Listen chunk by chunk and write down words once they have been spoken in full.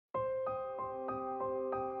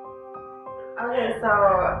Okay, so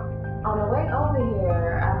on the way over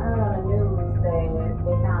here, I heard on the news that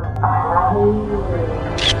they found a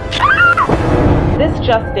This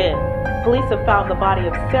just in. Police have found the body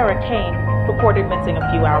of Sarah Kane, reported missing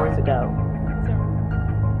a few hours ago.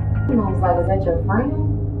 I was like, is that your friend?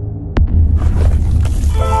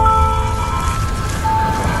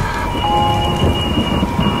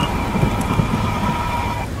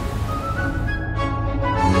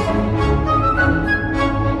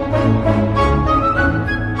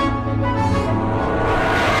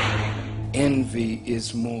 Envy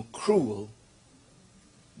is more cruel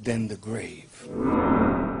than the grave.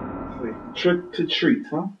 Trick to treat,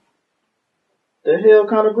 huh? The hell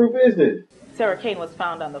kind of group is this? Sarah Kane was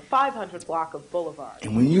found on the 500 block of Boulevard.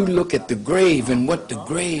 And when you look at the grave and what the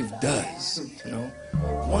grave does,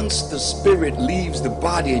 once the spirit leaves the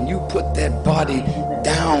body and you put that body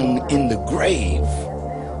down in the grave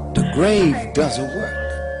does a work.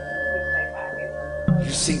 You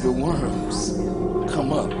see, the worms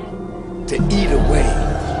come up to eat away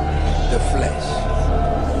the flesh.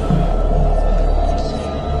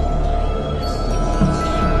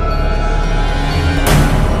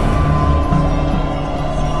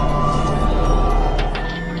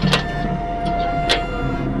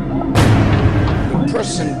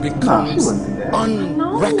 Person becomes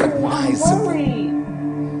unrecognizable.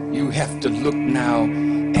 You have to look now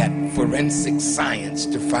at forensic science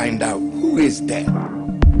to find out who is that.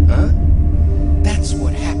 Huh? That's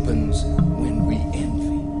what happens when we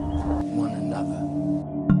envy one another.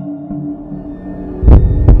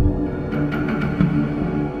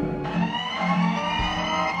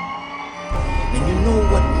 And you know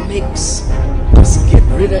what makes us get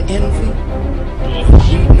rid of envy?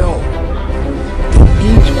 We know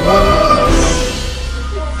each one of us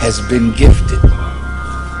has been gifted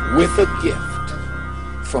with a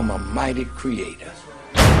gift from a mighty creator.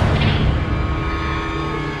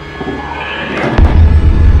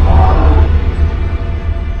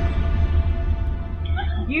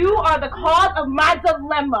 You are the cause of my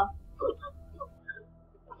dilemma.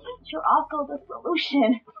 You're also the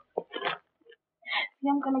solution. See,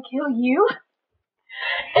 I'm gonna kill you.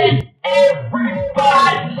 And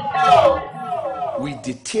everybody knows. We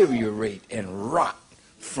deteriorate and rot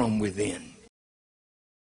from within.